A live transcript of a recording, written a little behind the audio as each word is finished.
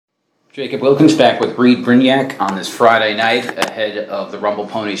Jacob Wilkins back with Reid Brignac on this Friday night ahead of the Rumble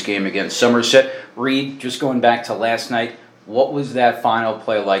Ponies game against Somerset. Reid, just going back to last night, what was that final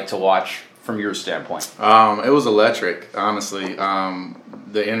play like to watch from your standpoint? It was electric, honestly.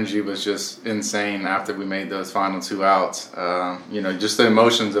 The energy was just insane after we made those final two outs. Just the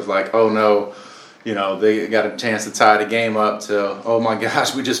emotions of like, oh no, they got a chance to tie the game up to, oh my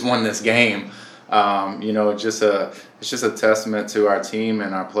gosh, we just won this game. It's just a testament to our team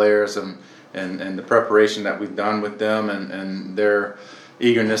and our players and the preparation that we've done with them and their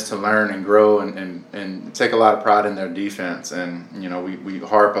eagerness to learn and grow and take a lot of pride in their defense. And, we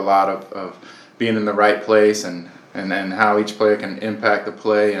harp a lot of being in the right place and how each player can impact the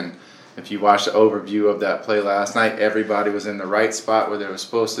play. And if you watch the overview of that play last night, everybody was in the right spot where they were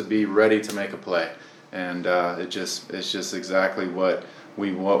supposed to be ready to make a play. And it's just exactly what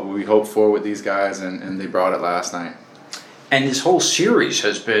we hoped for with these guys, and they brought it last night. And this whole series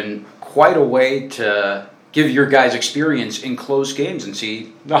has been quite a way to give your guys experience in close games and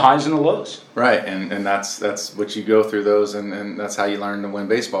see the highs and the lows. Right, and that's what you go through those, and that's how you learn to win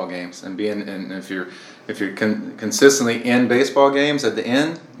baseball games. And if you're consistently in baseball games at the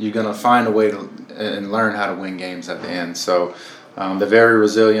end, you're going to find a way to and learn how to win games at the end. So they're very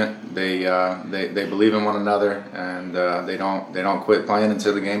resilient. They believe in one another, and they don't quit playing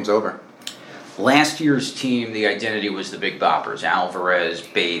until the game's over. Last year's team, the identity was the big boppers: Alvarez,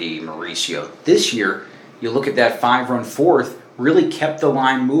 Beatty, Mauricio. This year, you look at that 5-run fourth, really kept the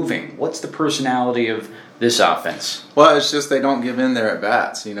line moving. What's the personality of this offense? Well, it's just they don't give in their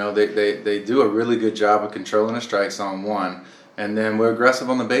at-bats. They do a really good job of controlling the strike zone, one, and then we're aggressive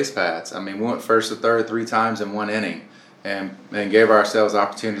on the base paths. I mean, we went first to third 3 times in one inning and gave ourselves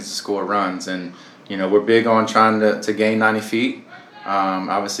opportunities to score runs. And, we're big on trying to gain 90 feet.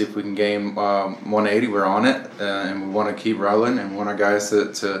 Obviously, if we can gain 180, we're on it, and we want to keep rolling, and we want our guys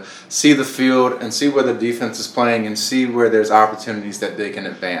to see the field and see where the defense is playing and see where there's opportunities that they can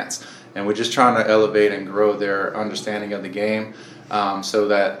advance. And we're just trying to elevate and grow their understanding of the game, so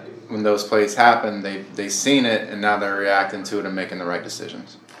that when those plays happen, they've seen it, and now they're reacting to it and making the right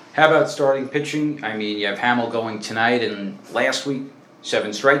decisions. How about starting pitching? I mean, you have Hamill going tonight, and last week,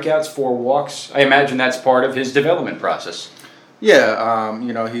 7 strikeouts, 4 walks. I imagine that's part of his development process. Yeah,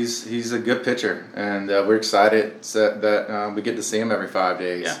 he's a good pitcher, and we're excited that we get to see him every 5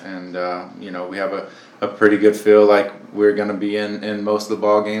 days. Yeah. And, we have a pretty good feel like we're going to be in most of the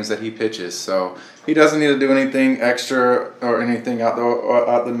ball games that he pitches. So he doesn't need to do anything extra or anything out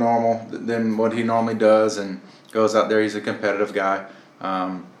the normal than what he normally does, and goes out there. He's a competitive guy.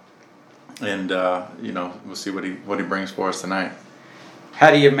 We'll see what he brings for us tonight. How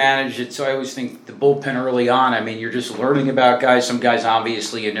do you manage it? So I always think the bullpen early on, I mean, you're just learning about guys. Some guys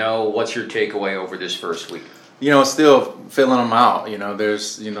obviously What's your takeaway over this first week? Still filling them out.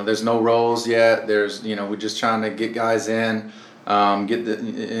 There's no roles yet. We're just trying to get guys in, get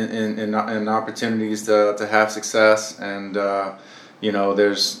in opportunities to have success. And,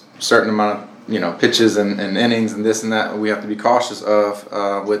 there's a certain amount of, pitches and innings and this and that we have to be cautious of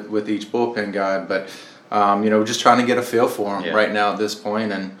with each bullpen guy. But, we're just trying to get a feel for them right now at this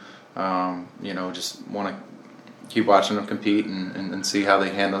point, and just want to keep watching them compete and see how they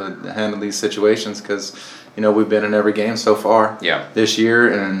handle these situations, because we've been in every game so far this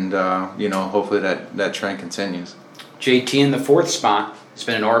year, and hopefully that trend continues. JT in the 4th spot has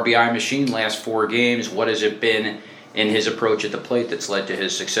been an RBI machine last 4 games. What has it been in his approach at the plate that's led to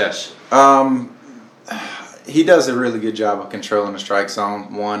his success? He does a really good job of controlling the strike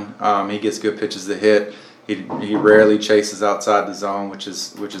zone. One, he gets good pitches to hit. He rarely chases outside the zone, which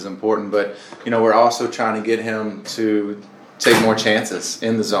is important. But we're also trying to get him to take more chances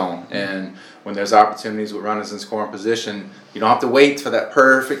in the zone. And when there's opportunities with runners in scoring position, you don't have to wait for that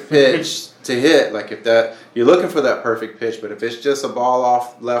perfect pitch to hit. Like you're looking for that perfect pitch, but if it's just a ball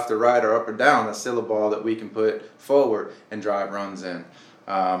off left or right or up or down, that's still a ball that we can put forward and drive runs in.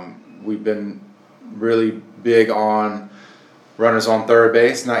 We've been really big on runners on third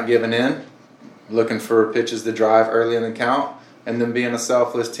base, not giving in, looking for pitches to drive early in the count, and then being a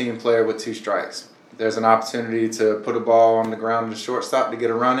selfless team player with 2 strikes. If there's an opportunity to put a ball on the ground to shortstop to get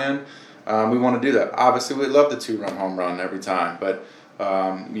a run in, we want to do that. Obviously, we'd love the 2-run home run every time, but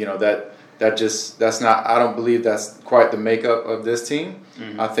that's not. I don't believe that's quite the makeup of this team.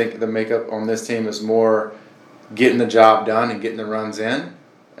 Mm-hmm. I think the makeup on this team is more getting the job done and getting the runs in.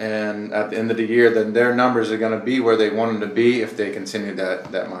 And at the end of the year, then their numbers are going to be where they want them to be if they continue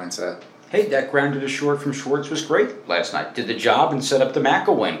that mindset. Hey, that grounded to short from Schwartz was great last night. Did the job and set up the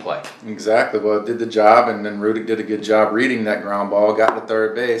McElwain play. Exactly. Well, it did the job, and then Rudick did a good job reading that ground ball, got to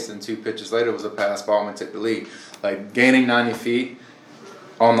third base, and 2 pitches later was a pass ball and we took the lead. Like, gaining 90 feet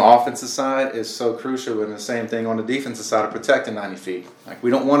on the offensive side is so crucial, and the same thing on the defensive side of protecting 90 feet. Like, we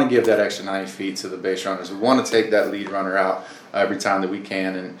don't want to give that extra 90 feet to the base runners. We want to take that lead runner out every time that we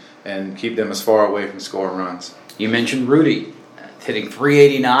can and keep them as far away from scoring runs. You mentioned Rudy hitting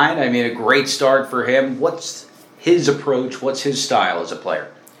 389. I mean, a great start for him. What's his approach? What's his style as a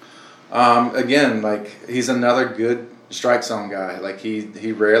player? Again, like, he's another good strike zone guy. Like,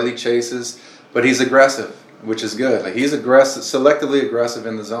 he rarely chases, but he's aggressive, which is good. Like, he's aggressive, selectively aggressive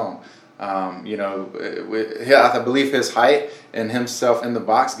in the zone. I believe his height and himself in the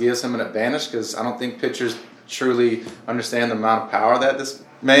box gives him an advantage, because I don't think pitchers truly understand the amount of power that this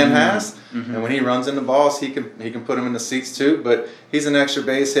man has. Mm-hmm. And when he runs into balls, he can put him in the seats too. But he's an extra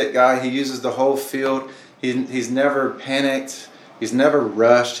base hit guy. He uses the whole field. He's never panicked. He's never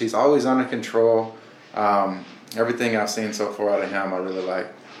rushed. He's always under control. Everything I've seen so far out of him, I really like.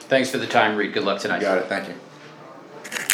 Thanks for the time, Reid. Good luck tonight. You got it. Thank you.